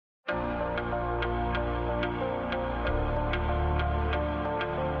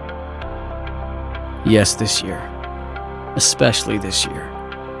Yes, this year. Especially this year.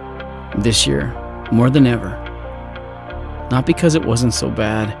 This year, more than ever. Not because it wasn't so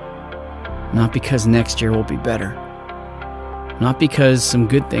bad. Not because next year will be better. Not because some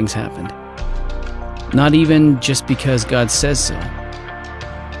good things happened. Not even just because God says so.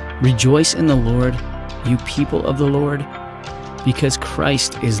 Rejoice in the Lord, you people of the Lord, because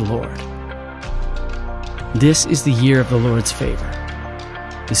Christ is Lord. This is the year of the Lord's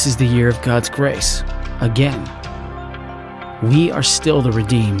favor. This is the year of God's grace. Again, we are still the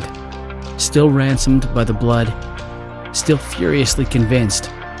redeemed, still ransomed by the blood, still furiously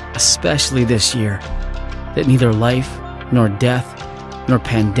convinced, especially this year, that neither life, nor death, nor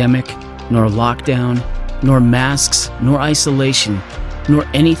pandemic, nor lockdown, nor masks, nor isolation, nor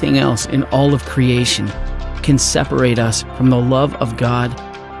anything else in all of creation can separate us from the love of God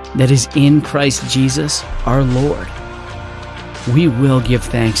that is in Christ Jesus, our Lord. We will give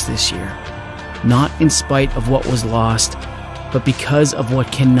thanks this year, not in spite of what was lost, but because of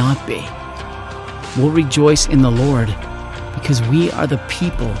what cannot be. We'll rejoice in the Lord because we are the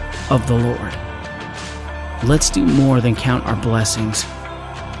people of the Lord. Let's do more than count our blessings.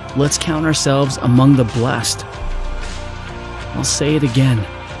 Let's count ourselves among the blessed. I'll say it again.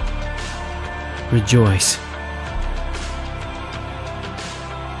 Rejoice.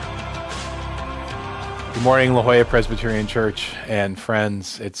 Good morning, La Jolla Presbyterian Church and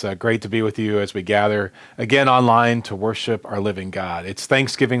friends. It's great to be with you as we gather again online to worship our living God. It's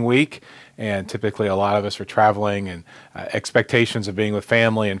Thanksgiving week, and typically a lot of us are traveling and expectations of being with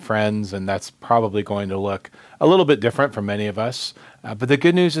family and friends, and that's probably going to look a little bit different for many of us. But the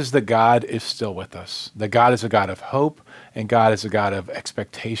good news is that God is still with us. That God is a God of hope, and God is a God of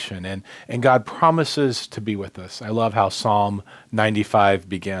expectation, and God promises to be with us. I love how Psalm 95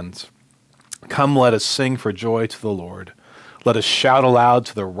 begins. Come, let us sing for joy to the Lord. Let us shout aloud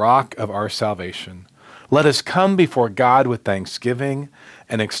to the rock of our salvation. Let us come before God with thanksgiving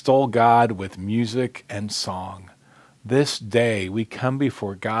and extol God with music and song. This day we come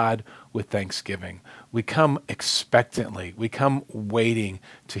before God with thanksgiving. We come expectantly. We come waiting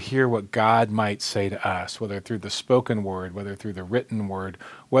to hear what God might say to us, whether through the spoken word, whether through the written word,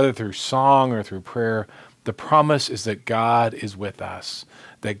 whether through song or through prayer. The promise is that God is with us,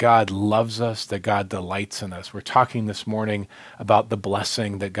 that God loves us, that God delights in us. We're talking this morning about the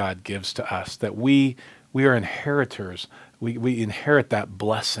blessing that God gives to us, that we are inheritors. We inherit that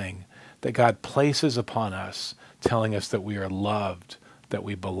blessing that God places upon us, telling us that we are loved, that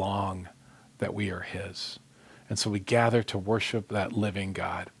we belong, that we are His. And so we gather to worship that living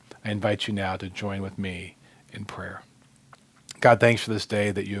God. I invite you now to join with me in prayer. God, thanks for this day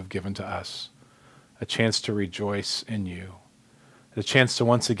that you have given to us, a chance to rejoice in you, a chance to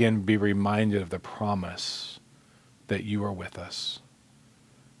once again be reminded of the promise that you are with us.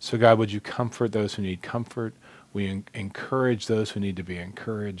 So God, would you comfort those who need comfort? We encourage those who need to be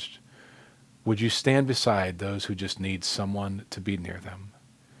encouraged. Would you stand beside those who just need someone to be near them?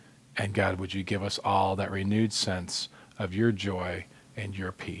 And God, would you give us all that renewed sense of your joy and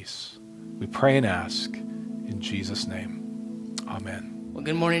your peace? We pray and ask in Jesus' name. Amen. Well,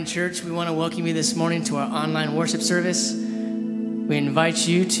 good morning, church. We want to welcome you this morning to our online worship service. We invite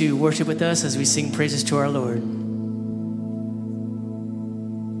you to worship with us as we sing praises to our Lord.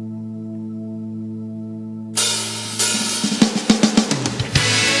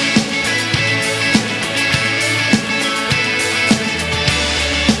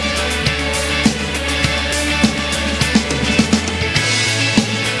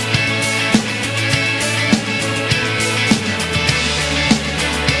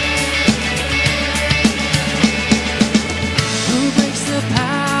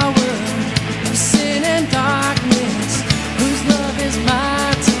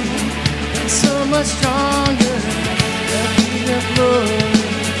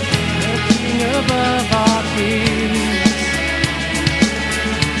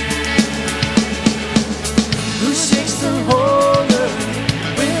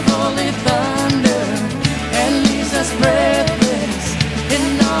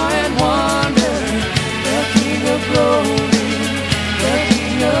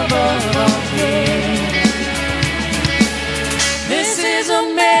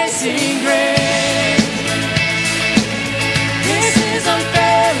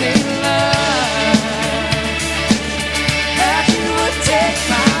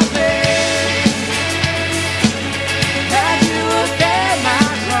 That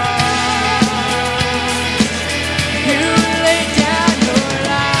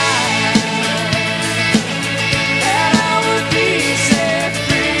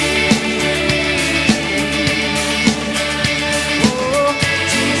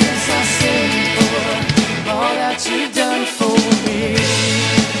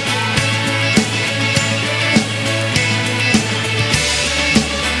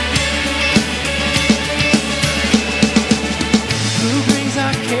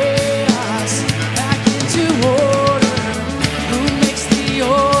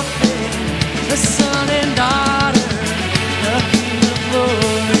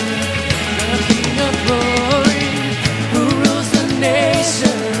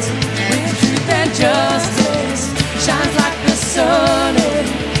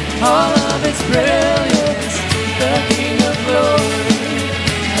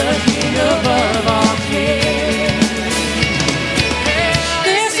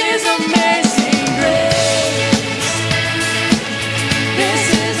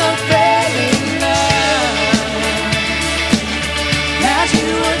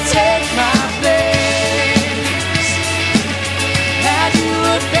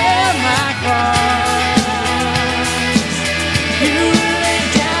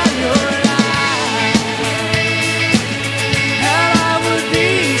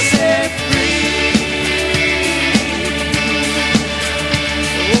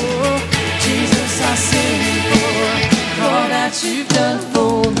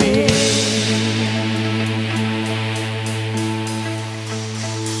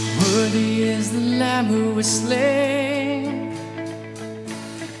Worthy is the Lamb who was slain.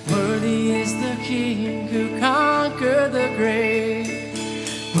 Worthy is the King who conquered the grave.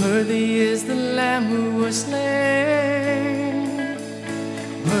 Worthy is the Lamb who was slain.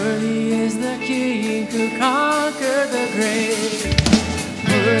 Worthy is the King who conquered the grave.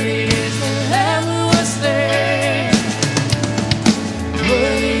 Worthy is the Lamb who was slain.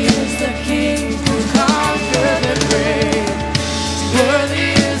 Worthy is the King who conquered the grave.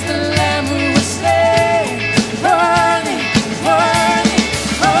 Worthy is the Lamb who was slain. Worthy, worthy,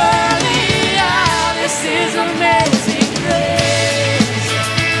 worthy. Ah, this is amazing grace.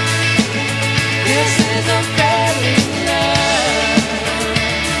 This is a very love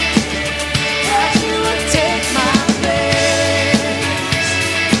that you would take my place,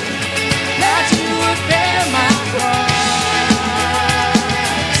 that you would bear my cross.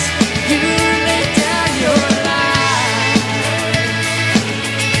 You laid down your life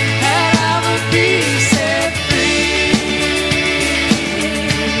that I would be set free.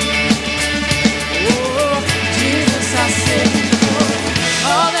 Oh, Jesus, I thank you for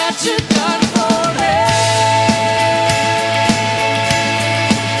all that you've done for me.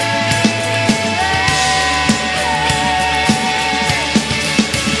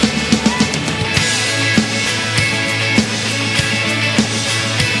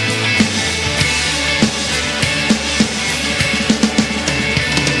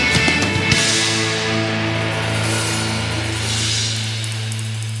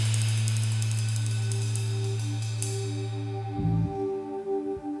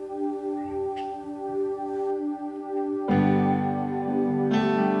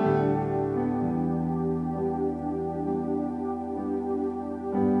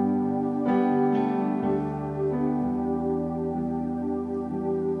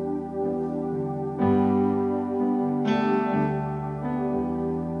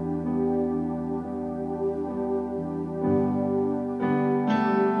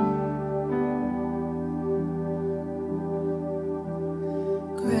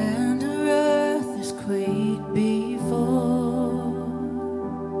 Grander earth has quaked before,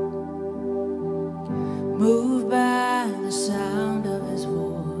 moved by the sound of his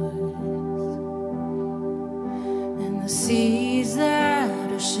voice, and the seas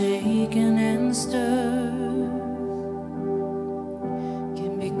that are shaken and stirred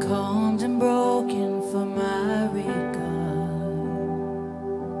can be calmed and broken for my regard.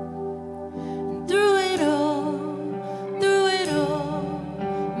 And through it all,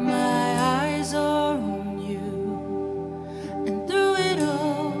 my eyes are on you. And through it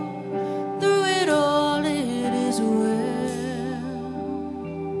all, it is well.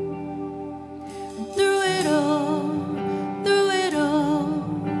 And through it all,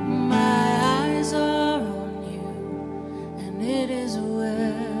 my eyes are on you. And it is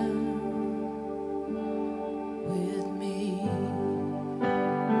well with me.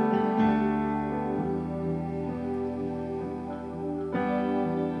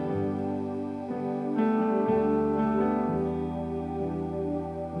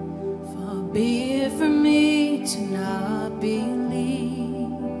 Far be it from me to not believe,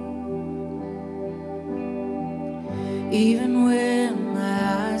 even when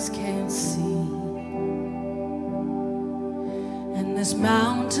my eyes can't see. And this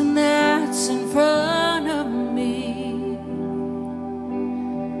mountain that's in front of me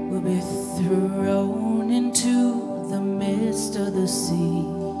will be thrown into the midst of the sea.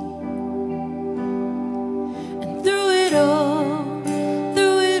 And through it all,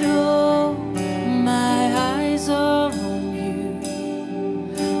 my eyes are on you.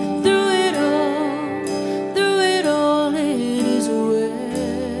 And through it all, it is well.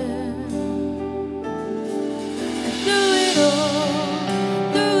 And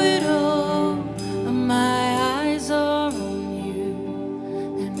through it all, my eyes are on you.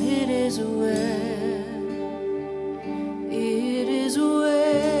 And it is well. It is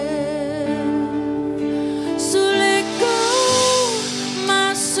well.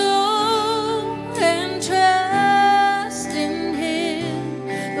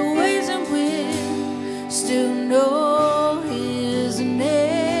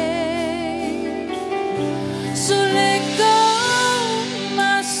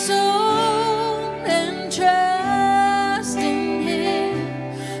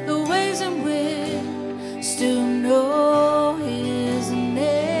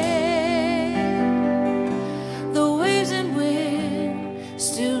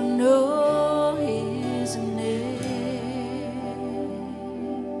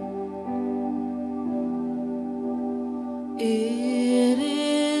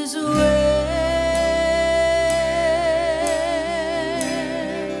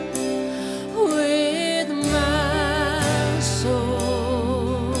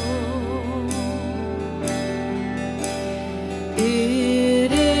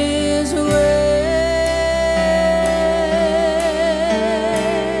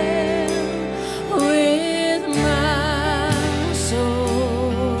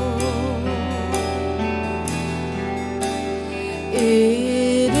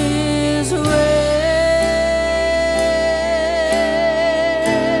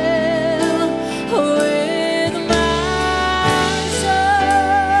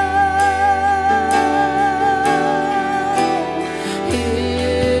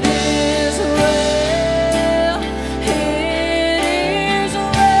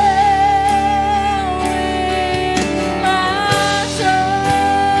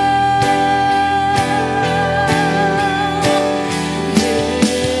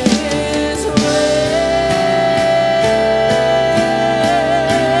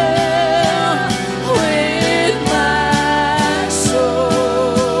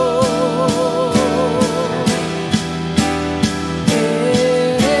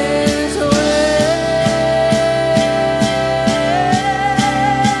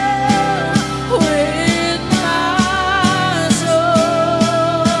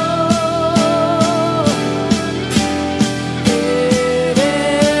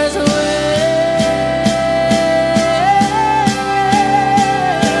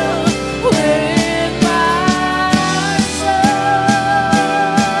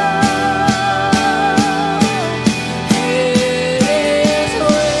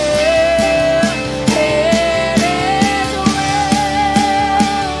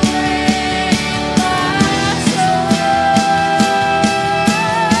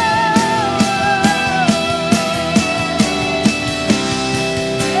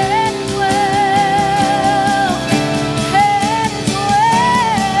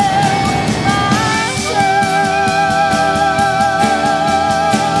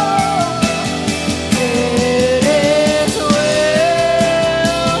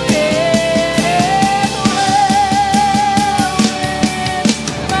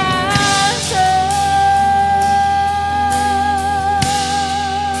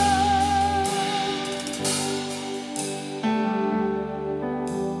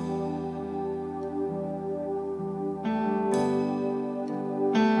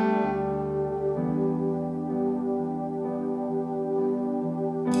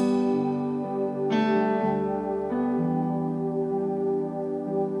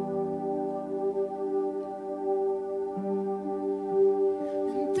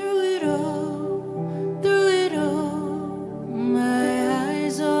 through it all, my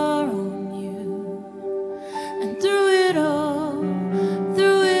eyes are on you. And through it all,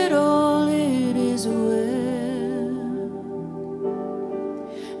 it is well.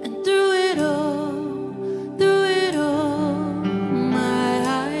 And through it all, my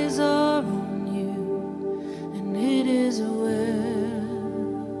eyes are on you. And it is well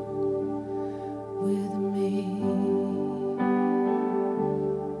with me.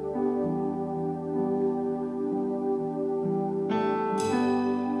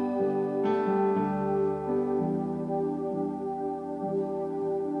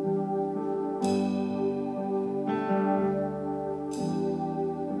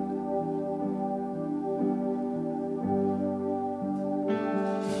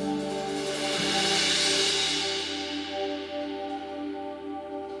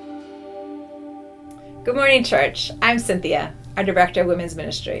 Good morning, church. I'm Cynthia, our Director of Women's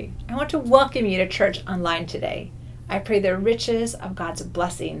Ministry. I want to welcome you to church online today. I pray the riches of God's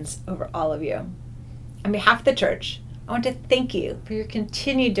blessings over all of you. On behalf of the church, I want to thank you for your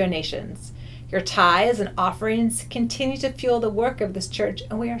continued donations. Your tithes and offerings continue to fuel the work of this church,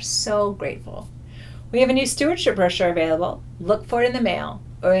 and we are so grateful. We have a new stewardship brochure available. Look for it in the mail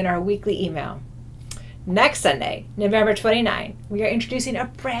or in our weekly email. Next Sunday, November 29, we are introducing a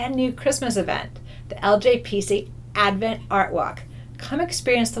brand new Christmas event, the LJPC Advent Art Walk. Come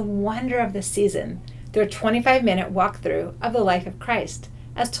experience the wonder of the season through a 25-minute walkthrough of the life of Christ,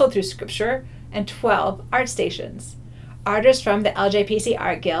 as told through Scripture and 12 art stations. Artists from the LJPC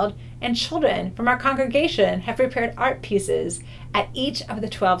Art Guild and children from our congregation have prepared art pieces at each of the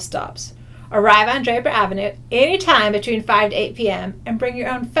 12 stops. Arrive on Draper Avenue anytime between 5 to 8 p.m. and bring your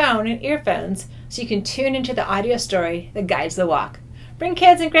own phone and earphones so you can tune into the audio story that guides the walk. Bring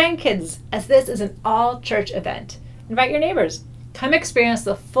kids and grandkids, as this is an all-church event. Invite your neighbors. Come experience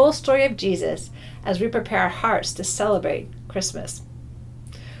the full story of Jesus as we prepare our hearts to celebrate Christmas.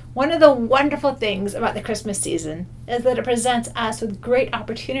 One of the wonderful things about the Christmas season is that it presents us with great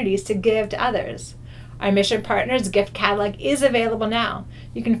opportunities to give to others. Our Mission Partners gift catalog is available now.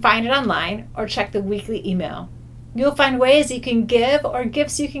 You can find it online or check the weekly email. You'll find ways you can give or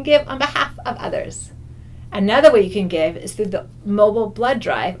gifts you can give on behalf of others. Another way you can give is through the mobile blood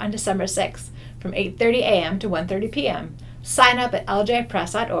drive on December 6th from 8:30 a.m. to 1:30 p.m. Sign up at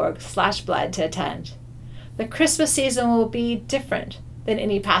ljpress.org/blood to attend. The Christmas season will be different than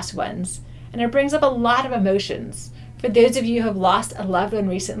any past ones, and it brings up a lot of emotions. For those of you who have lost a loved one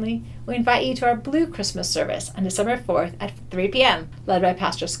recently, we invite you to our Blue Christmas service on December 4th at 3 p.m., led by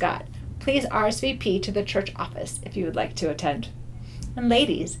Pastor Scott. Please RSVP to the church office if you would like to attend. And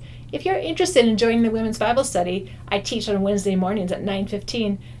ladies, if you're interested in joining the Women's Bible Study I teach on Wednesday mornings at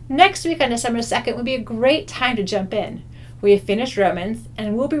 9:15, next week on December 2nd would be a great time to jump in. We have finished Romans,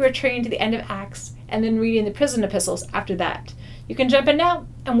 and we'll be returning to the end of Acts and then reading the prison epistles after that. You can jump in now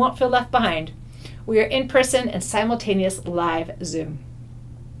and won't feel left behind. We are in person and simultaneous live Zoom.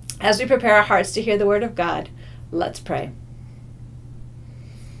 As we prepare our hearts to hear the Word of God, let's pray.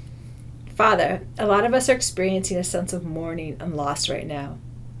 Father, a lot of us are experiencing a sense of mourning and loss right now.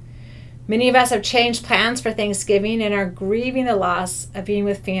 Many of us have changed plans for Thanksgiving and are grieving the loss of being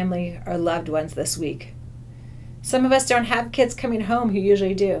with family or loved ones this week. Some of us don't have kids coming home who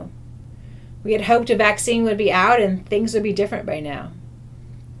usually do. We had hoped a vaccine would be out and things would be different by now.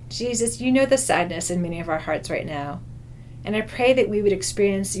 Jesus, you know the sadness in many of our hearts right now, and I pray that we would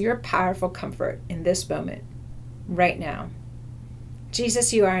experience your powerful comfort in this moment, right now.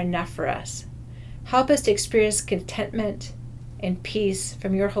 Jesus, you are enough for us. Help us to experience contentment and peace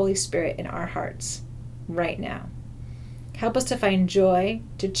from your Holy Spirit in our hearts, right now. Help us to find joy,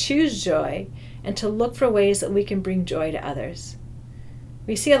 to choose joy, and to look for ways that we can bring joy to others.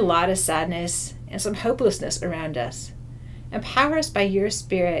 We see a lot of sadness and some hopelessness around us. Empower us by your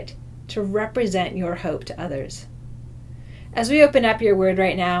Spirit to represent your hope to others. As we open up your word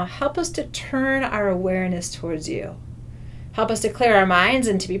right now, help us to turn our awareness towards you. Help us to clear our minds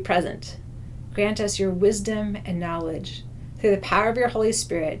and to be present. Grant us your wisdom and knowledge through the power of your Holy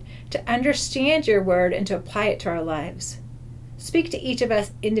Spirit to understand your word and to apply it to our lives. Speak to each of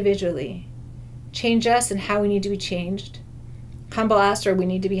us individually. Change us in how we need to be changed. Humble us where we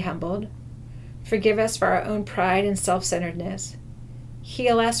need to be humbled. Forgive us for our own pride and self-centeredness.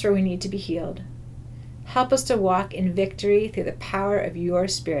 Heal us where we need to be healed. Help us to walk in victory through the power of your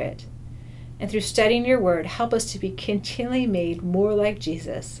Spirit. And through studying your word, help us to be continually made more like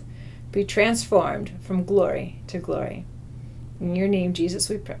Jesus, be transformed from glory to glory. In your name, Jesus,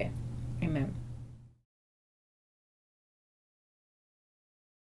 we pray. Amen.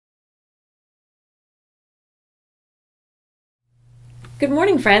 Good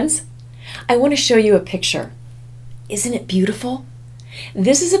morning, friends. I want to show you a picture. Isn't it beautiful?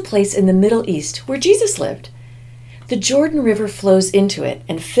 This is a place in the Middle East where Jesus lived. The Jordan River flows into it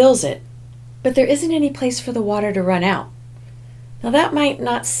and fills it, but there isn't any place for the water to run out. Now that might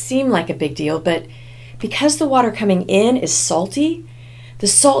not seem like a big deal, but because the water coming in is salty, the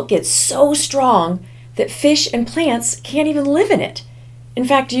salt gets so strong that fish and plants can't even live in it. In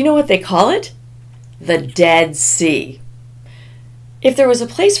fact, do you know what they call it? The Dead Sea. If there was a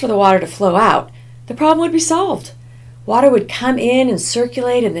place for the water to flow out, the problem would be solved. Water would come in and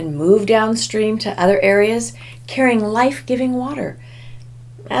circulate and then move downstream to other areas, carrying life-giving water.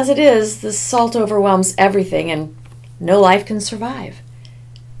 As it is, the salt overwhelms everything and no life can survive.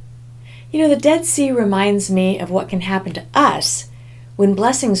 You know, the Dead Sea reminds me of what can happen to us when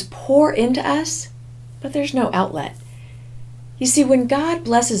blessings pour into us, but there's no outlet. You see, when God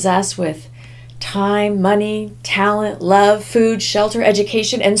blesses us with time, money, talent, love, food, shelter,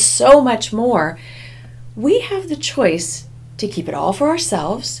 education, and so much more, we have the choice to keep it all for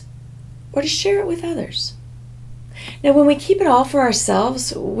ourselves or to share it with others. Now, when we keep it all for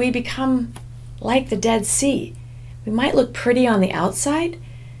ourselves, we become like the Dead Sea. We might look pretty on the outside,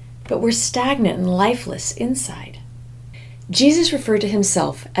 but we're stagnant and lifeless inside. Jesus referred to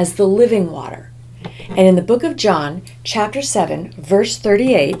himself as the living water. And in the book of John, chapter 7, verse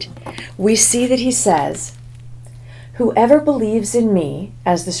 38, we see that he says, "Whoever believes in me,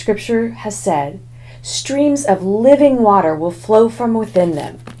 as the scripture has said, streams of living water will flow from within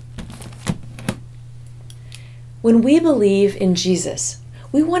them." When we believe in Jesus,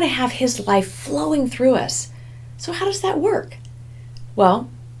 we want to have his life flowing through us. So how does that work? Well,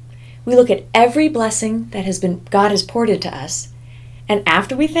 we look at every blessing that God has poured into us, and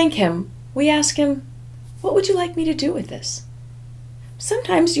after we thank him, we ask him, "What would you like me to do with this?"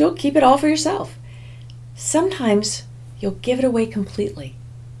 Sometimes you'll keep it all for yourself. Sometimes you'll give it away completely.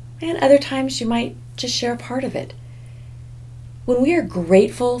 And other times you might just share a part of it. When we are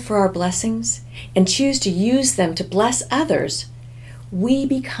grateful for our blessings and choose to use them to bless others, we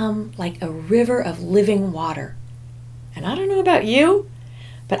become like a river of living water. And I don't know about you,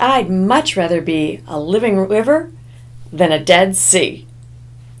 but I'd much rather be a living river than a dead sea.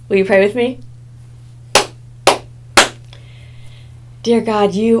 Will you pray with me? Dear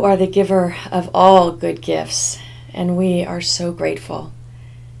God, you are the giver of all good gifts, and we are so grateful.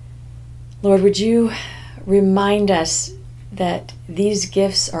 Lord, would you remind us that these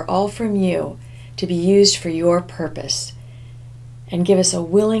gifts are all from you to be used for your purpose, and give us a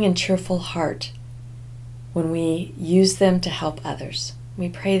willing and cheerful heart when we use them to help others. We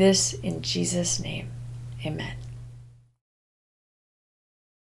pray this in Jesus' name. Amen.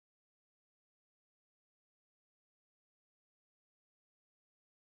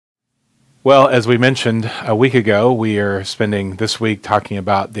 Well, as we mentioned a week ago, we are spending this week talking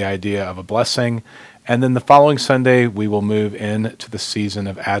about the idea of a blessing. And then the following Sunday, we will move into the season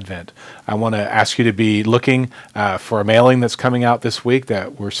of Advent. I want to ask you to be looking for a mailing that's coming out this week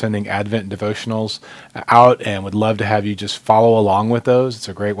that we're sending Advent devotionals out, and would love to have you just follow along with those. It's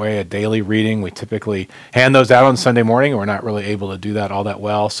a great way, a daily reading. We typically hand those out on Sunday morning, and we're not really able to do that all that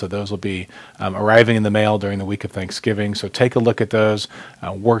well, so those will be arriving in the mail during the week of Thanksgiving. So take a look at those,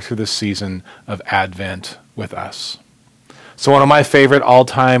 work through this season of Advent with us. So one of my favorite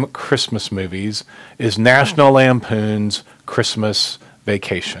all-time Christmas movies is National Lampoon's Christmas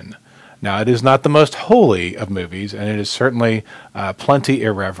Vacation. Now, it is not the most holy of movies, and it is certainly plenty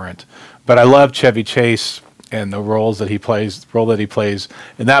irreverent. But I love Chevy Chase and the role that he plays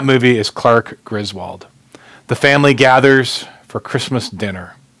in that movie is Clark Griswold. The family gathers for Christmas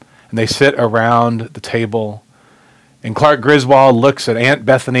dinner, and they sit around the table. And Clark Griswold looks at Aunt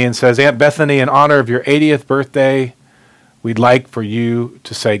Bethany and says, "Aunt Bethany, in honor of your 80th birthday, we'd like for you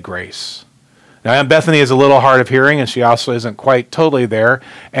to say grace." Now, Aunt Bethany is a little hard of hearing, and she also isn't quite totally there.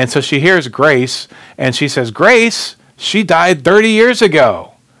 And so she hears grace, and she says, "Grace, she died 30 years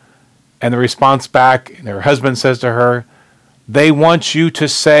ago." And the response back, and her husband says to her, "They want you to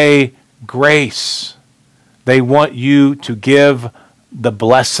say grace. They want you to give the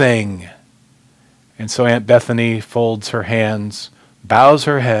blessing." And so Aunt Bethany folds her hands, bows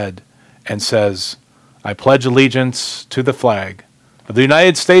her head, and says, "I pledge allegiance to the flag of the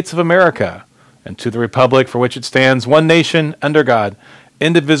United States of America and to the republic for which it stands, one nation under God,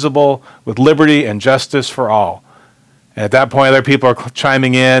 indivisible, with liberty and justice for all." And at that point, other people are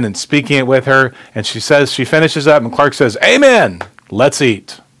chiming in and speaking it with her. And she finishes up, and Clark says, "Amen, let's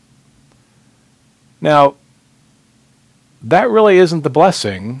eat." Now, that really isn't the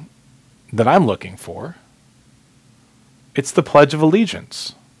blessing that I'm looking for. It's the Pledge of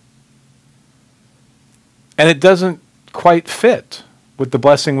Allegiance. And it doesn't quite fit with the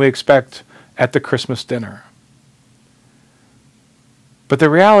blessing we expect at the Christmas dinner. But the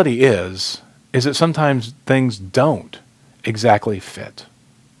reality is that sometimes things don't exactly fit.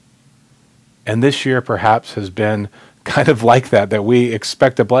 And this year perhaps has been kind of like that we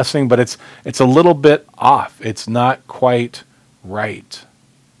expect a blessing, but it's a little bit off. It's not quite right.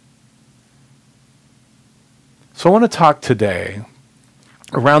 So I want to talk today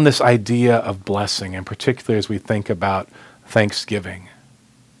around this idea of blessing, and particularly as we think about Thanksgiving.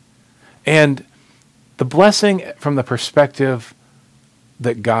 And the blessing from the perspective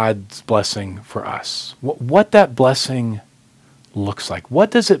that God's blessing for us. What that blessing looks like.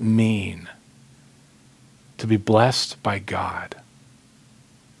 What does it mean to be blessed by God?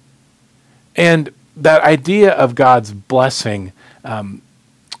 And that idea of God's blessing,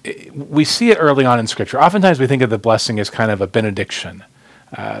 we see it early on in Scripture. Oftentimes we think of the blessing as kind of a benediction.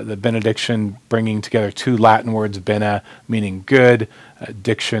 The benediction bringing together two Latin words, bene, meaning good,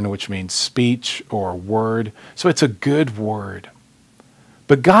 diction, which means speech or word. So it's a good word.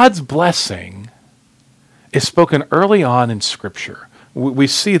 But God's blessing is spoken early on in Scripture. We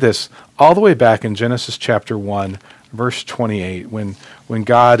see this all the way back in Genesis chapter 1, verse 28, when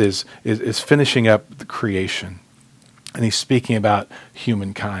God is finishing up the creation, and he's speaking about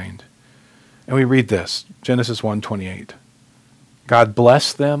humankind. And we read this, Genesis 1:28. God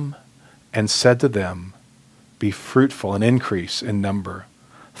blessed them and said to them, "Be fruitful and increase in number.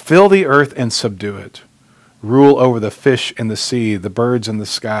 Fill the earth and subdue it. Rule over the fish in the sea, the birds in the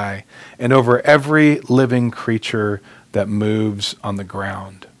sky, and over every living creature that moves on the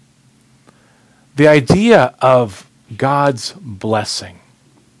ground." The idea of God's blessing,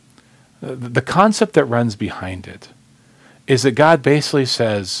 the concept that runs behind it, is that God basically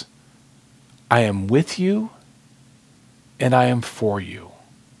says, I am with you and I am for you.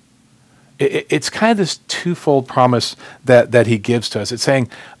 It's kind of this twofold promise that he gives to us. It's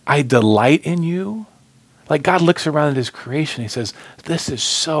saying, I delight in you. Like God looks around at his creation, he says, this is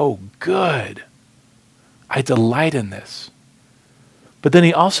so good. I delight in this. But then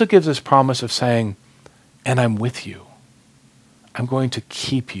he also gives this promise of saying, and I'm with you. I'm going to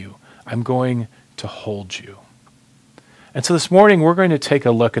keep you. I'm going to hold you. And so this morning we're going to take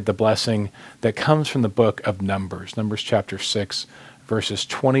a look at the blessing that comes from the book of Numbers, Numbers chapter 6, verses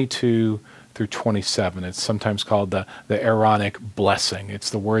 22 through 27. It's sometimes called the Aaronic blessing. It's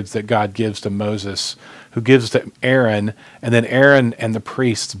the words that God gives to Moses, who gives to Aaron, and then Aaron and the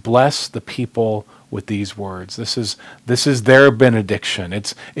priests bless the people with these words. This is their benediction.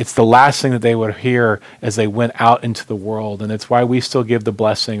 It's the last thing that they would hear as they went out into the world, and it's why we still give the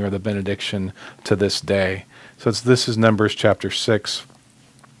blessing or the benediction to this day. So this is Numbers chapter 6,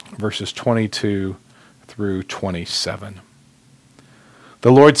 verses 22 through 27.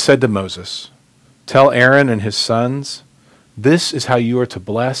 The Lord said to Moses, "Tell Aaron and his sons, this is how you are to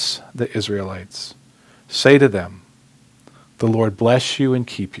bless the Israelites. Say to them, the Lord bless you and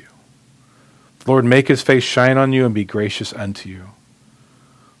keep you. The Lord make his face shine on you and be gracious unto you.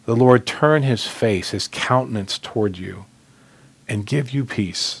 The Lord turn his face, his countenance toward you, and give you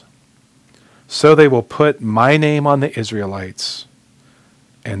peace. So they will put my name on the Israelites,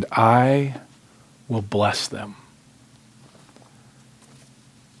 and I will bless them."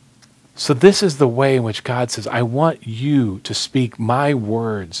 So this is the way in which God says, I want you to speak my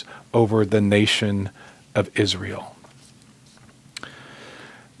words over the nation of Israel.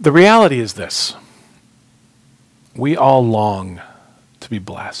 The reality is this. We all long to be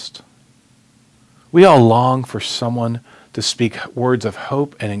blessed. We all long for someone to speak words of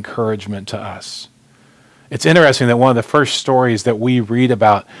hope and encouragement to us. It's interesting that one of the first stories that we read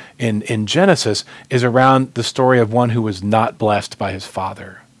about in Genesis is around the story of one who was not blessed by his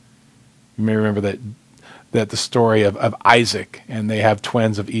father. You may remember that the story of Isaac, and they have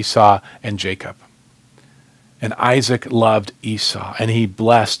twins of Esau and Jacob. And Isaac loved Esau, and he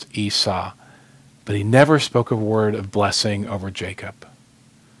blessed Esau, but he never spoke a word of blessing over Jacob.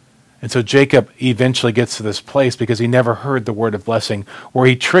 And so Jacob eventually gets to this place because he never heard the word of blessing, where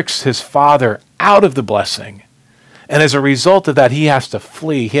he tricks his father out of the blessing. And as a result of that, he has to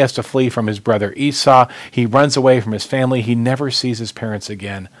flee. He has to flee from his brother Esau. He runs away from his family. He never sees his parents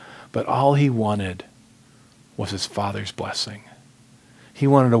again. But all he wanted was his father's blessing. He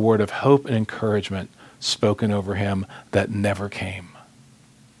wanted a word of hope and encouragement spoken over him that never came.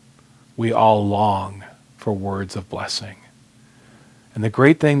 We all long for words of blessing. And the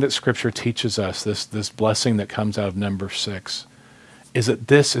great thing that Scripture teaches us, this blessing that comes out of Numbers 6, is that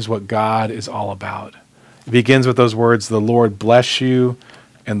this is what God is all about. It begins with those words, the Lord bless you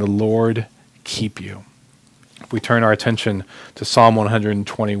and the Lord keep you. we turn our attention to Psalm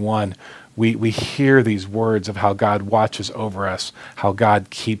 121, we hear these words of how God watches over us, how God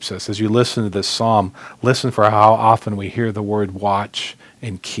keeps us. As you listen to this psalm, listen for how often we hear the word watch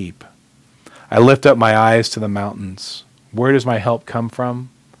and keep. I lift up my eyes to the mountains. Where does my help come from?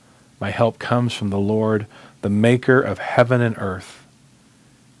 My help comes from the Lord, the maker of heaven and earth.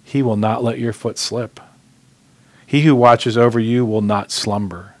 He will not let your foot slip. He who watches over you will not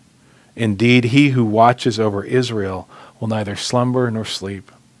slumber. Indeed, he who watches over Israel will neither slumber nor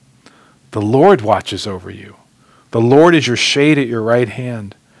sleep. The Lord watches over you. The Lord is your shade at your right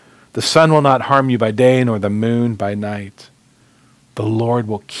hand. The sun will not harm you by day, nor the moon by night. The Lord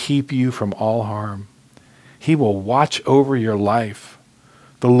will keep you from all harm. He will watch over your life.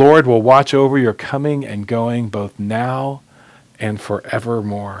 The Lord will watch over your coming and going, both now and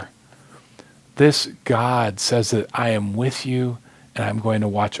forevermore. This God says that I am with you and I'm going to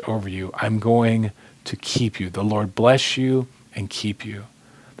watch over you. I'm going to keep you. The Lord bless you and keep you.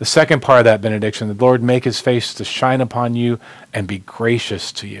 The second part of that benediction, the Lord make his face to shine upon you and be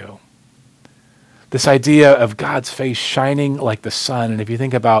gracious to you. This idea of God's face shining like the sun. And if you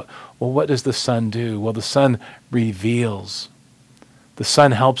think about, well, what does the sun do? Well, the sun reveals. The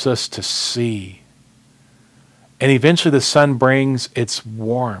sun helps us to see. And eventually the sun brings its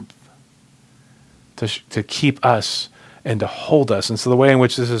warmth to keep us and to hold us. And so the way in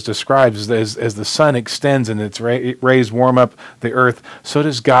which this is described is that as the sun extends and its rays warm up the earth, so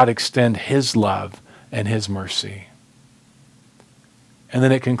does God extend his love and his mercy. And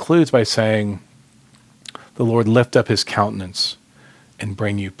then it concludes by saying, the Lord lift up his countenance and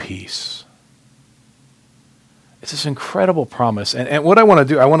bring you peace. It's this incredible promise. And what I want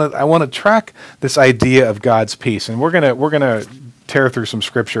to do, I want to track this idea of God's peace. And we're gonna tear through some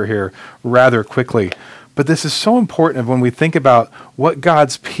scripture here rather quickly. But this is so important when we think about what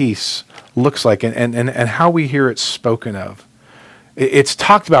God's peace looks like and how we hear it spoken of. It's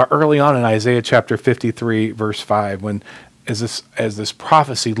talked about early on in Isaiah chapter 53, verse 5, when as this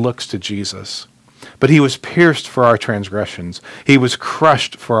prophecy looks to Jesus. But he was pierced for our transgressions. He was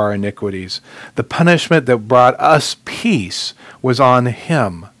crushed for our iniquities. The punishment that brought us peace was on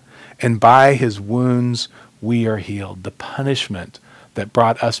him, and by his wounds we are healed. The punishment that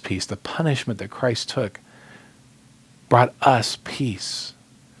brought us peace, the punishment that Christ took, brought us peace.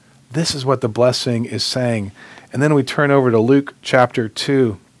 This is what the blessing is saying. And then we turn over to Luke chapter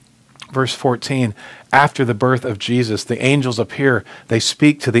 2, verse 14. After the birth of Jesus, the angels appear. They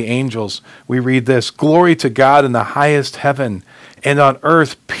speak to the angels. We read this, "Glory to God in the highest heaven, and on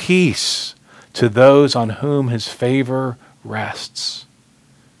earth peace to those on whom his favor rests."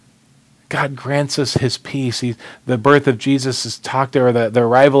 God grants us his peace. The birth of Jesus is talked, or the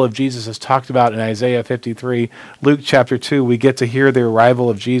arrival of Jesus is talked about in Isaiah 53. Luke chapter 2, we get to hear the arrival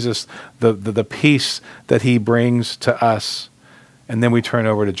of Jesus, the peace that he brings to us. And then we turn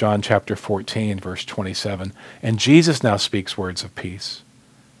over to John chapter 14, verse 27. And Jesus now speaks words of peace.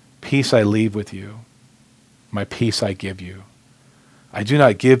 "Peace I leave with you. My peace I give you. I do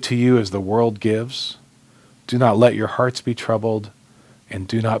not give to you as the world gives. Do not let your hearts be troubled, and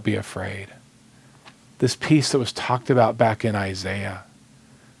do not be afraid." This peace that was talked about back in Isaiah,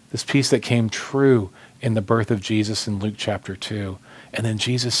 this peace that came true in the birth of Jesus in Luke chapter 2. And then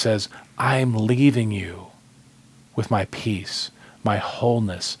Jesus says, "I'm leaving you with my peace, my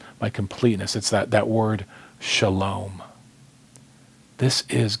wholeness, my completeness." It's that word shalom. This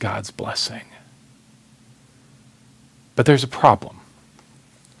is God's blessing. But there's a problem,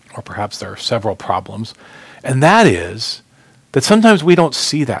 or perhaps there are several problems, and that is that sometimes we don't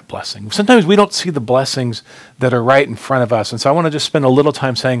see that blessing. Sometimes we don't see the blessings that are right in front of us. And so I want to just spend a little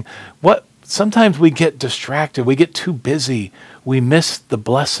time saying, sometimes we get distracted, we get too busy, we miss the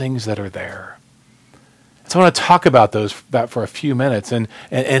blessings that are there. So I want to talk about that for a few minutes and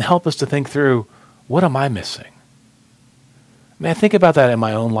help us to think through, what am I missing? I mean, I think about that in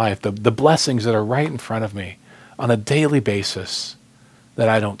my own life, the blessings that are right in front of me on a daily basis that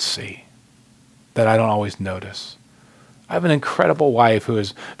I don't see, that I don't always notice. I have an incredible wife who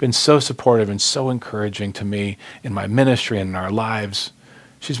has been so supportive and so encouraging to me in my ministry and in our lives.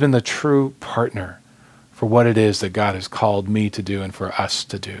 She's been the true partner for what it is that God has called me to do and for us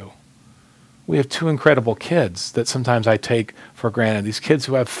to do. We have two incredible kids that sometimes I take for granted. These kids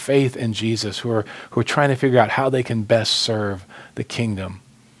who have faith in Jesus, who are trying to figure out how they can best serve the kingdom.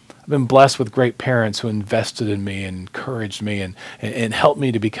 I've been blessed with great parents who invested in me and encouraged me and helped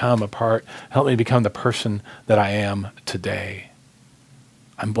me to become the person that I am today.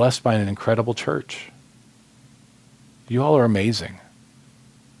 I'm blessed by an incredible church. You all are amazing.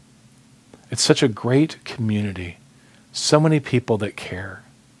 It's such a great community. So many people that care.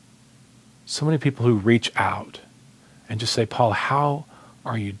 So many people who reach out and just say, Paul, how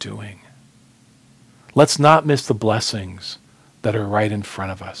are you doing? Let's not miss the blessings that are right in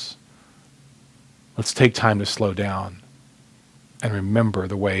front of us. Let's take time to slow down and remember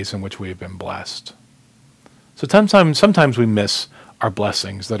the ways in which we have been blessed. So sometimes we miss our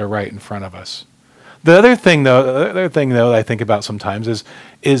blessings that are right in front of us. The other thing though that I think about sometimes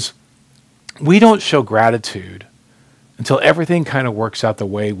is we don't show gratitude until everything kind of works out the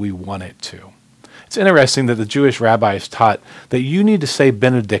way we want it to. It's interesting that the Jewish rabbis taught that you need to say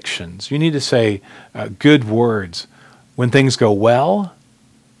benedictions. You need to say good words when things go well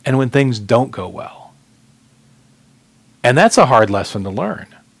and when things don't go well. And that's a hard lesson to learn.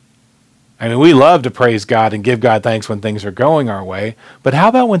 I mean, we love to praise God and give God thanks when things are going our way, but how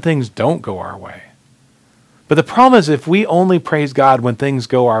about when things don't go our way? But the problem is if we only praise God when things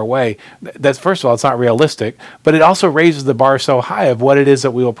go our way, that's, first of all, it's not realistic, but it also raises the bar so high of what it is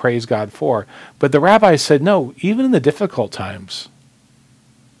that we will praise God for. But the rabbis said, no, even in the difficult times,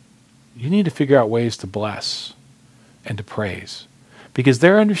 you need to figure out ways to bless and to praise. Because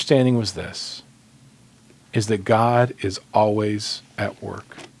their understanding was this, is that God is always at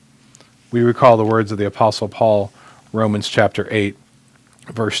work. We recall the words of the Apostle Paul, Romans chapter 8,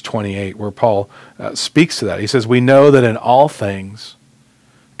 verse 28, where Paul speaks to that. He says, we know that in all things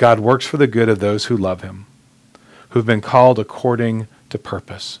God works for the good of those who love him, who've been called according to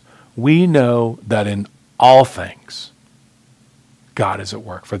purpose. We know that in all things God is at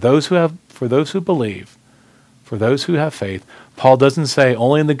work. For those who believe, for those who have faith, Paul doesn't say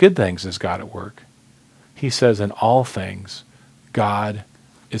only in the good things is God at work. He says in all things, God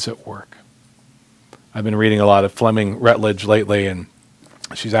is at work. I've been reading a lot of Fleming Rutledge lately, and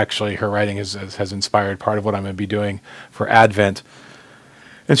her writing has inspired part of what I'm going to be doing for Advent.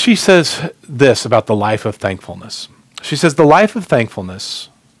 And she says this about the life of thankfulness. She says, the life of thankfulness,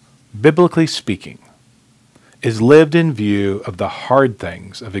 biblically speaking, is lived in view of the hard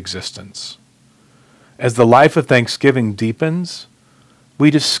things of existence. As the life of thanksgiving deepens,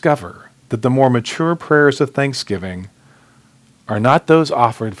 we discover that the more mature prayers of thanksgiving are not those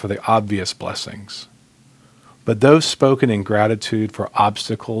offered for the obvious blessings, but those spoken in gratitude for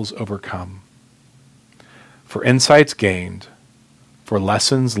obstacles overcome, for insights gained, for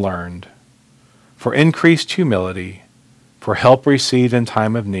lessons learned, for increased humility, for help received in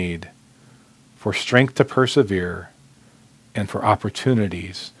time of need, for strength to persevere, and for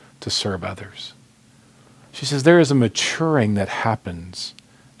opportunities to serve others. She says there is a maturing that happens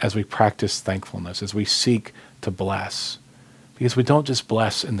as we practice thankfulness, as we seek to bless, because we don't just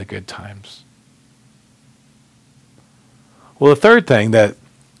bless in the good times. Well, the third thing that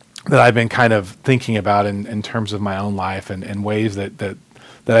I've been kind of thinking about in terms of my own life and ways that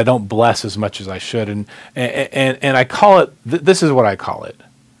I don't bless as much as I should, and I call it, this is what I call it: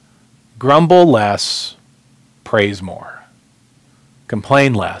 grumble less, praise more.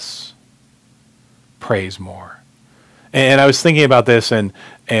 Complain less, praise more. And I was thinking about this, and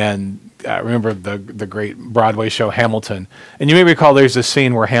I remember the great Broadway show Hamilton. And you may recall there's this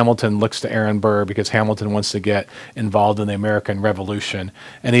scene where Hamilton looks to Aaron Burr because Hamilton wants to get involved in the American Revolution.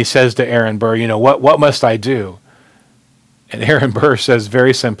 And he says to Aaron Burr, what must I do? And Aaron Burr says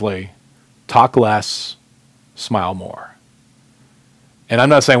very simply, talk less, smile more. And I'm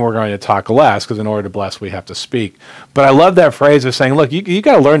not saying we're going to talk less, because in order to bless, we have to speak. But I love that phrase of saying, look, you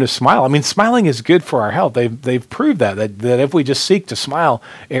got to learn to smile. I mean, smiling is good for our health. They've proved that if we just seek to smile,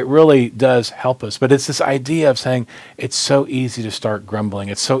 it really does help us. But it's this idea of saying it's so easy to start grumbling.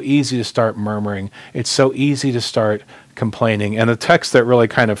 It's so easy to start murmuring. It's so easy to start complaining. And the text that really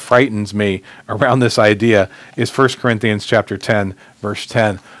kind of frightens me around this idea is 1 Corinthians chapter 10, verse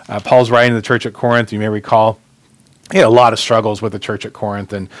 10. Paul's writing to the church at Corinth. You may recall he had a lot of struggles with the church at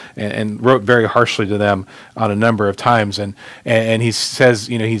Corinth and wrote very harshly to them on a number of times. And he says,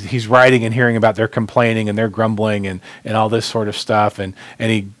 he's writing and hearing about their complaining and their grumbling and all this sort of stuff. And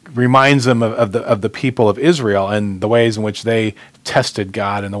he reminds them of the people of Israel and the ways in which they tested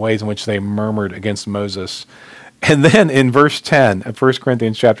God and the ways in which they murmured against Moses. And then in verse 10 of 1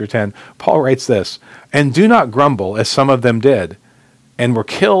 Corinthians chapter 10, Paul writes this, "And do not grumble as some of them did and were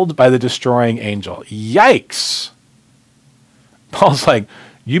killed by the destroying angel." Yikes! Paul's like,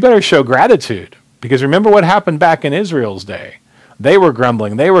 you better show gratitude, because remember what happened back in Israel's day. They were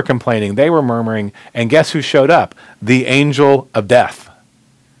grumbling, they were complaining, they were murmuring, and guess who showed up? The angel of death.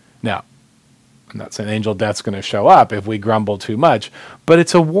 Now, I'm not saying angel of death's going to show up if we grumble too much, but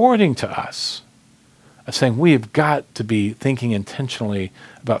it's a warning to us of saying we have got to be thinking intentionally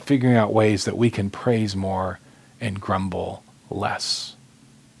about figuring out ways that we can praise more and grumble less.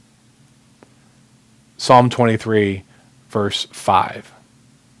 Psalm 23, verse 5.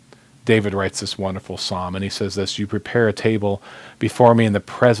 David writes this wonderful psalm, and he says this: "You prepare a table before me in the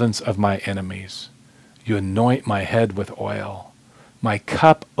presence of my enemies. You anoint my head with oil. My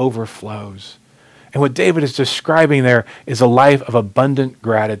cup overflows." And what David is describing there is a life of abundant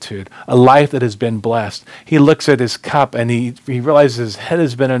gratitude, a life that has been blessed. He looks at his cup and he realizes his head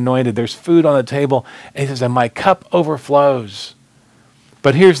has been anointed. There's food on the table. And he says, and my cup overflows.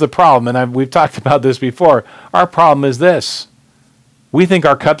 But here's the problem, and we've talked about this before. Our problem is this. We think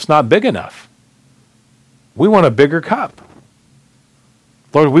our cup's not big enough. We want a bigger cup.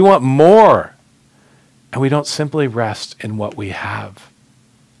 Lord, we want more. And we don't simply rest in what we have.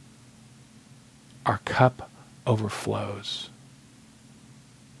 Our cup overflows.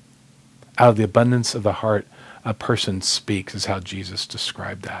 Out of the abundance of the heart, a person speaks, is how Jesus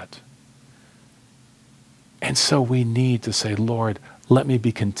described that. And so we need to say, Lord, let me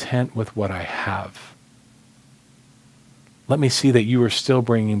be content with what I have. Let me see that you are still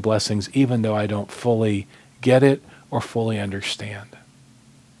bringing blessings even though I don't fully get it or fully understand.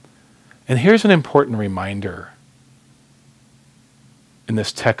 And here's an important reminder in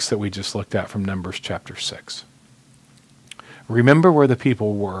this text that we just looked at from Numbers chapter 6. Remember where the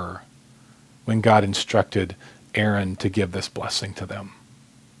people were when God instructed Aaron to give this blessing to them.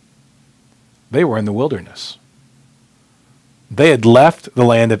 They were in the wilderness. They had left the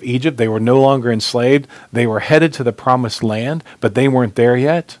land of Egypt. They were no longer enslaved. They were headed to the promised land, but they weren't there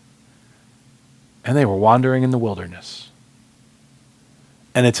yet. And they were wandering in the wilderness.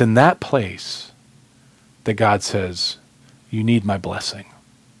 And it's in that place that God says, you need my blessing.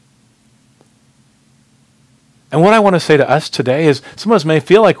 And what I want to say to us today is some of us may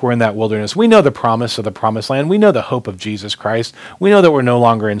feel like we're in that wilderness. We know the promise of the promised land. We know the hope of Jesus Christ. We know that we're no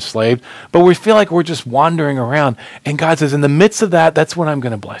longer enslaved, but we feel like we're just wandering around. And God says, in the midst of that, that's when I'm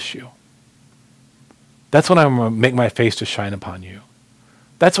going to bless you. That's when I'm going to make my face to shine upon you.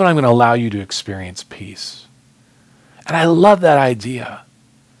 That's when I'm going to allow you to experience peace. And I love that idea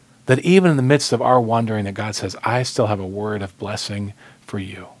that even in the midst of our wandering, that God says, I still have a word of blessing for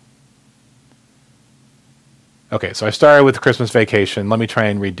you. Okay, so I started with Christmas Vacation. Let me try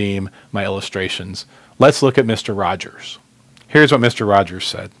and redeem my illustrations. Let's look at Mr. Rogers. Here's what Mr. Rogers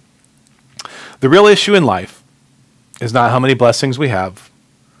said. The real issue in life is not how many blessings we have,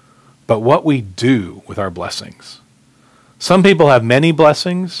 but what we do with our blessings. Some people have many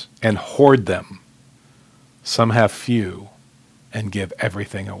blessings and hoard them. Some have few and give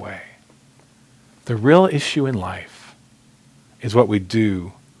everything away. The real issue in life is what we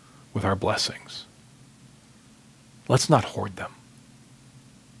do with our blessings. Let's not hoard them.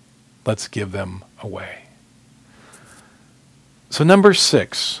 Let's give them away. So number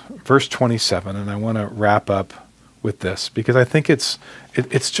 6, verse 27, and I want to wrap up with this because I think it's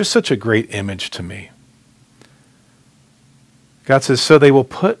just such a great image to me. God says, so they will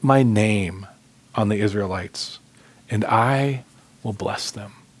put my name on the Israelites, and I will bless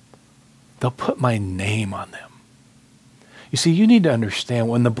them. They'll put my name on them. You see, you need to understand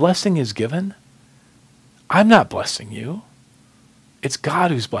when the blessing is given, I'm not blessing you. It's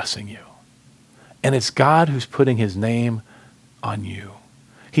God who's blessing you. And it's God who's putting his name on you.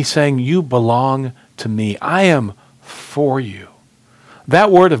 He's saying, you belong to me. I am for you.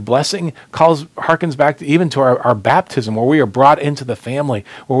 That word of blessing harkens back even to our baptism, where we are brought into the family,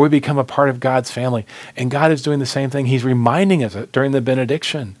 where we become a part of God's family. And God is doing the same thing. He's reminding us during the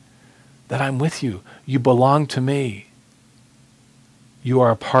benediction that I'm with you. You belong to me. You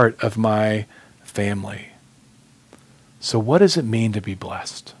are a part of my family. So what does it mean to be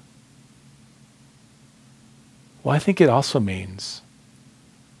blessed? Well, I think it also means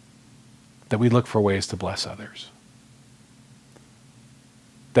that we look for ways to bless others.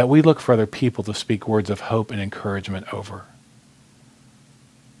 That we look for other people to speak words of hope and encouragement over.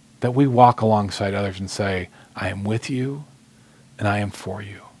 That we walk alongside others and say, I am with you and I am for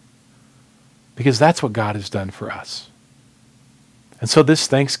you. Because that's what God has done for us. And so this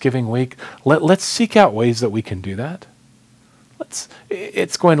Thanksgiving week, let's seek out ways that we can do that.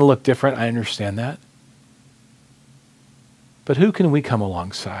 It's going to look different, I understand that. But who can we come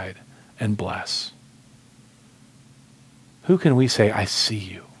alongside and bless? Who can we say, I see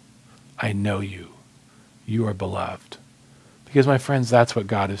you, I know you, you are beloved? Because my friends, that's what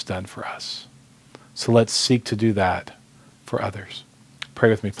God has done for us. So let's seek to do that for others. Pray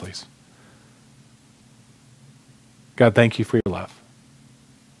with me, please. God, thank you for your love.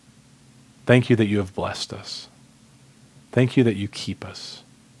 Thank you that you have blessed us. Thank you that you keep us.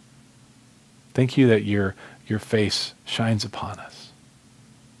 Thank you that your face shines upon us.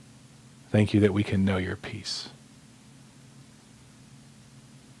 Thank you that we can know your peace.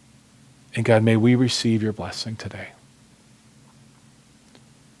 And God, may we receive your blessing today.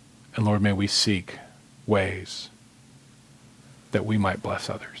 And Lord, may we seek ways that we might bless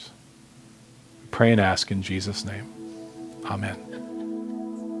others. We pray and ask in Jesus' name. Amen.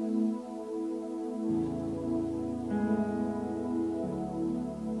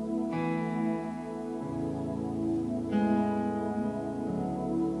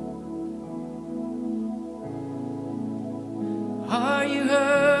 Are you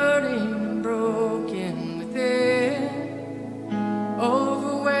hurting and broken within?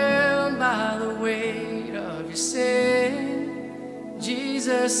 Overwhelmed by the weight of your sin?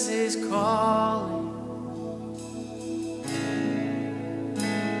 Jesus is calling.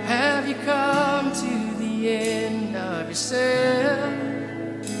 Have you come to the end of yourself?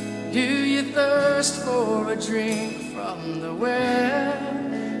 Do you thirst for a drink from the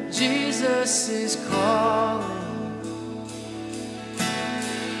well? Jesus is calling.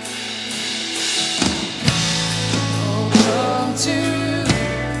 Come to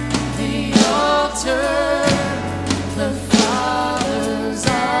the altar. The Father's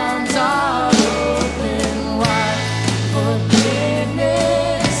arms are open wide.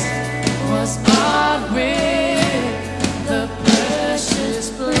 Forgiveness was bought with the precious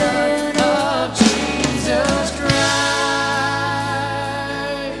blood of Jesus Christ.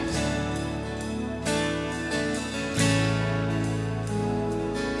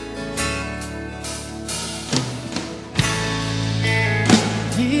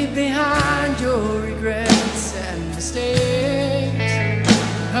 Leave behind your regrets and mistakes.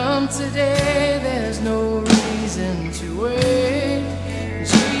 Come today, there's no reason to wait.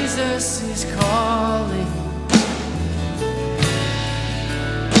 Jesus is calling.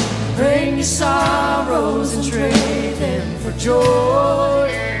 Bring your sorrows and trade them for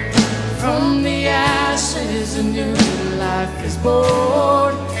joy. From the ashes a new life is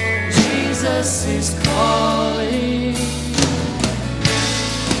born. Jesus is calling.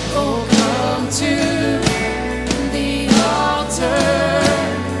 Oh, come to the altar.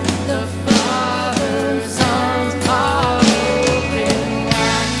 The Father's arms are open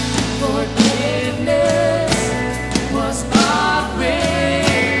wide. Forgiveness was bought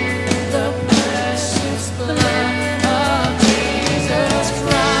with the precious blood of Jesus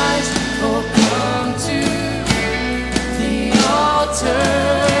Christ. Oh, come to the altar.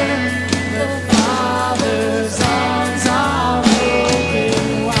 The Father's arms are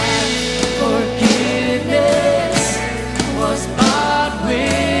open wide. Forgiveness was bought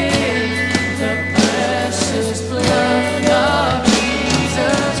with the precious blood of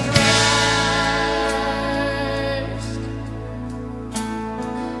Jesus Christ.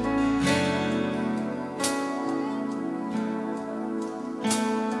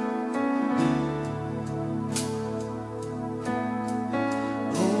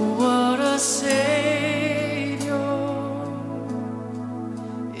 Oh, what a Savior.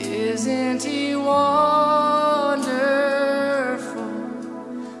 Isn't he wonderful?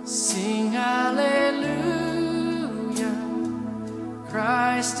 Sing hallelujah.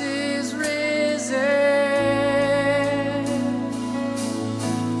 Christ is risen.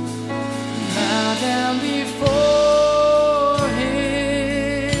 Bow down before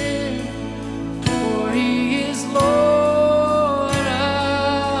him, for he is Lord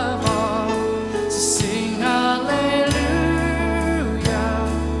of all. So sing hallelujah.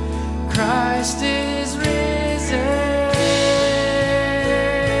 Christ is risen.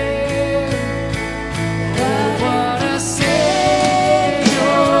 Oh, what a Savior.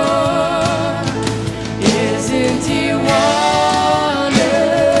 Isn't he wonderful?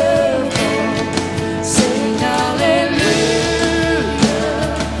 Sing hallelujah.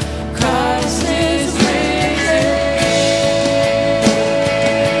 Christ is risen.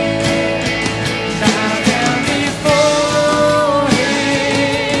 Bow down before him,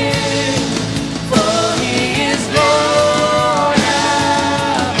 for he is Lord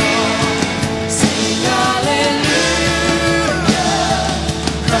of all. Sing hallelujah.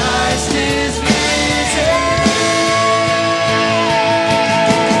 Christ is risen.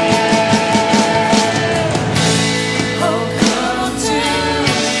 Oh, come to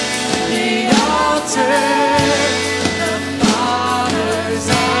the altar. The Father's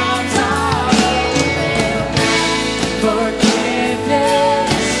arms are open. Forgiveness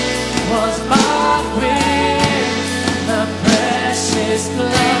was bought with the precious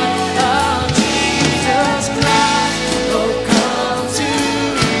blood of Jesus Christ. Oh, come to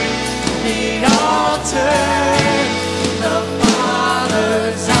the altar. The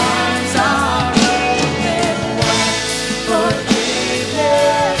Father's arms are open wide. Forgiveness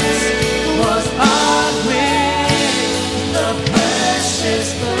was bought with the precious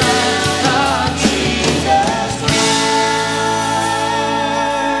blood of Jesus Christ.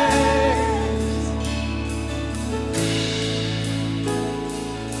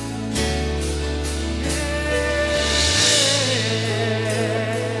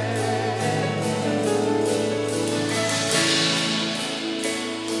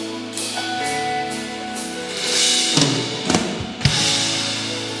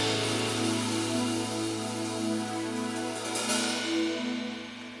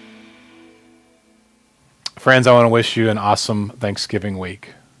 Friends, I want to wish you an awesome Thanksgiving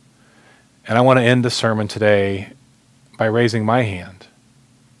week. And I want to end the sermon today by raising my hand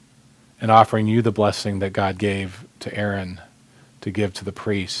and offering you the blessing that God gave to Aaron to give to the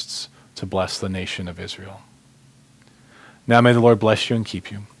priests to bless the nation of Israel. Now may the Lord bless you and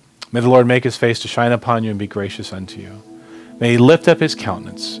keep you. May the Lord make his face to shine upon you and be gracious unto you. May he lift up his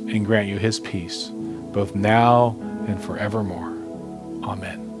countenance and grant you his peace, both now and forevermore.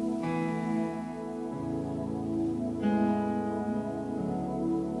 Amen.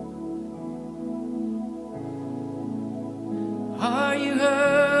 Are you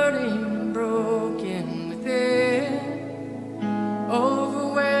hurting and broken within?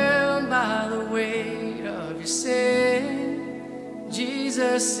 Overwhelmed by the weight of your sin?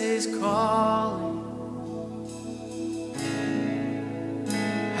 Jesus is calling.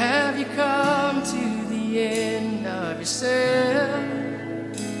 Have you come to the end of yourself?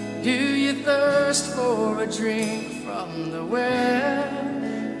 Do you thirst for a drink from the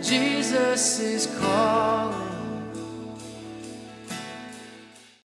well? Jesus is calling.